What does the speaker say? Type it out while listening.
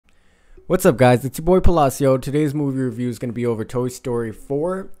What's up, guys? It's your boy Palacio. Today's movie review is going to be over Toy Story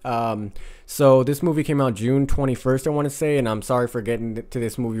 4. So this movie came out June 21st, I want to say, and I'm sorry for getting to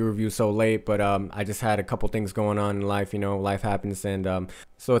this movie review so late, but I just had a couple things going on in life. Life happens, and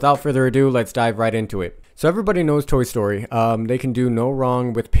so without further ado, let's dive right into it. So everybody knows Toy Story. They can do no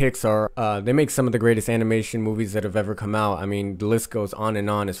wrong with Pixar. They make some of the greatest animation movies that have ever come out. I mean, the list goes on and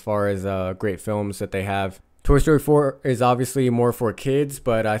on as far as great films that they have. Toy Story 4 is obviously more for kids,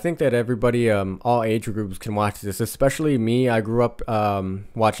 but I think that everybody, all age groups can watch this, especially me. I grew up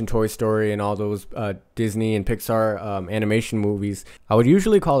watching Toy Story and all those Disney and Pixar animation movies. I would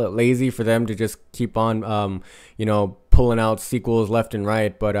usually call it lazy for them to just keep on, pulling out sequels left and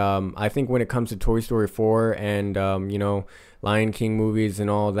right, but I think when it comes to Toy Story 4 and, Lion King movies and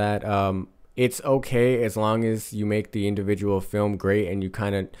all that, it's okay as long as you make the individual film great and you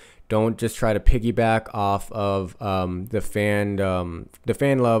kind of don't just try to piggyback off of the fan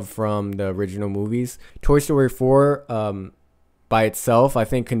love from the original movies. Toy Story 4 by itself, I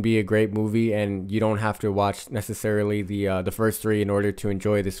think, can be a great movie, and you don't have to watch necessarily the first three in order to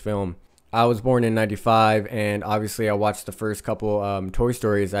enjoy this film. I was born in '95, and obviously I watched the first couple Toy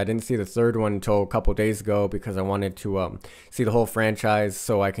Stories. I didn't see the third one until a couple days ago because I wanted to see the whole franchise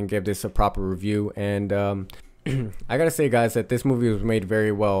so I can give this a proper review. And I gotta say, guys, that this movie was made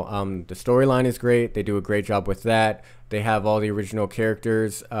very well. The storyline is great. They do a great job with that. They have all the original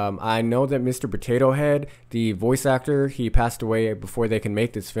characters. I know that Mr. Potato Head, the voice actor, he passed away before they can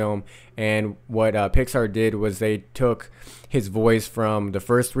make this film. And what Pixar did was they took his voice from the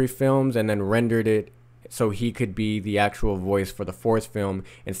first three films and then rendered it so he could be the actual voice for the fourth film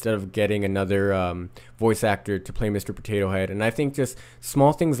instead of getting another voice actor to play Mr. Potato Head. And I think just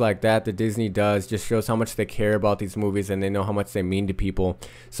small things like that Disney does just shows how much they care about these movies and they know how much they mean to people.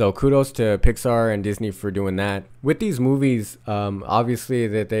 So kudos to Pixar and Disney for doing that. With these movies, obviously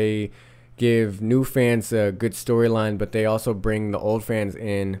that they give new fans a good storyline, but they also bring the old fans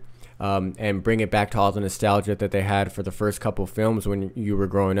in and bring it back to all the nostalgia that they had for the first couple films when you were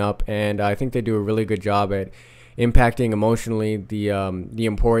growing up. And I think they do a really good job at impacting emotionally the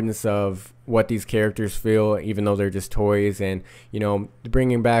importance of what these characters feel, even though they're just toys, and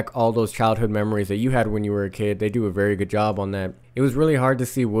bringing back all those childhood memories that you had when you were a kid. They do a very good job on that. It was really hard to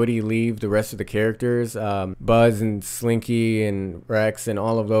see Woody leave the rest of the characters, Buzz and Slinky and Rex and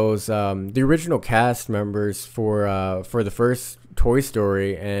all of those, the original cast members for the first Toy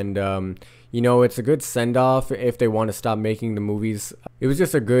Story. And it's a good send-off if they want to stop making the movies. It was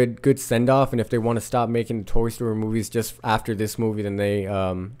just a good send-off, and if they want to stop making the Toy Story movies just after this movie, then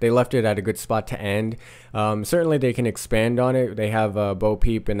they left it at a good spot to end. Certainly they can expand on it. They have Bo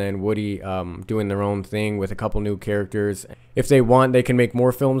Peep and then Woody doing their own thing with a couple new characters. If they want, they can make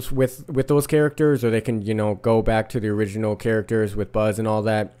more films with those characters, or they can go back to the original characters with Buzz and all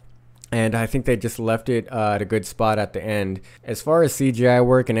that. And I think they just left it at a good spot at the end. As far as CGI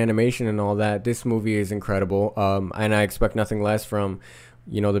work and animation and all that, this movie is incredible. And I expect nothing less from,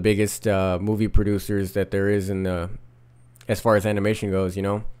 the biggest movie producers that there is as far as animation goes,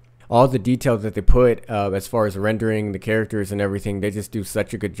 All the details that they put as far as rendering the characters and everything, they just do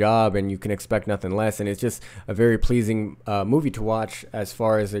such a good job, and you can expect nothing less. And it's just a very pleasing movie to watch as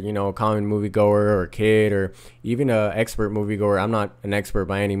far as a common moviegoer or a kid or even an expert moviegoer. I'm not an expert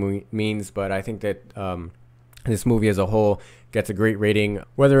by any means, but I think that this movie as a whole gets a great rating,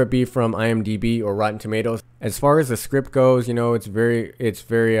 whether it be from IMDb or Rotten Tomatoes. As far as the script goes, it's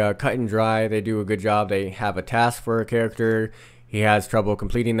very cut and dry. They do a good job. They have a task for a character. He has trouble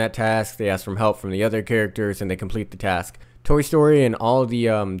completing that task. They ask for help from the other characters, and they complete the task. Toy Story and all the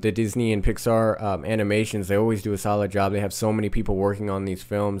Disney and Pixar animations, they always do a solid job. They have so many people working on these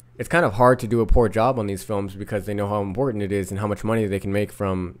films. It's kind of hard to do a poor job on these films because they know how important it is and how much money they can make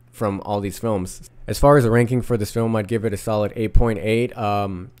from all these films. As far as the ranking for this film, I'd give it a solid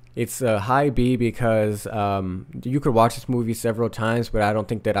 8.8. It's a high B because you could watch this movie several times, but I don't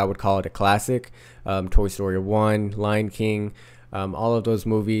think that I would call it a classic. Toy Story 1, Lion King, all of those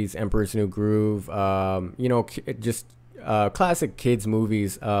movies, Emperor's New Groove, just classic kids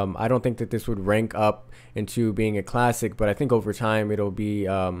movies. I don't think that this would rank up into being a classic, but I think over time it'll be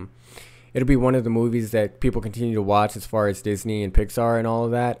one of the movies that people continue to watch as far as Disney and Pixar and all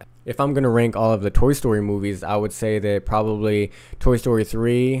of that. If I'm going to rank all of the Toy Story movies, I would say that probably Toy Story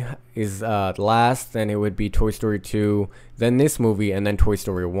 3 is last, then it would be Toy Story 2, then this movie, and then Toy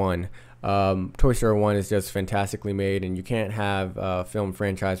Story 1. Toy Story 1 is just fantastically made, and you can't have a film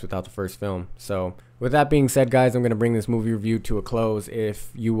franchise without the first film. So with that being said, guys, I'm going to bring this movie review to a close.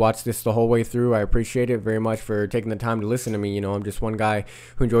 If you watched this the whole way through, I appreciate it very much for taking the time to listen to me. You know, I'm just one guy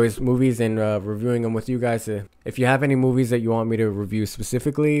who enjoys movies and reviewing them with you guys. If you have any movies that you want me to review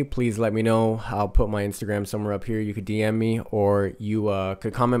specifically, please let me know. I'll put my Instagram somewhere up here. You could DM me, or you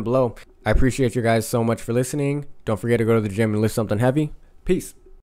could comment below. I appreciate you guys so much for listening. Don't forget to go to the gym and lift something heavy. Peace.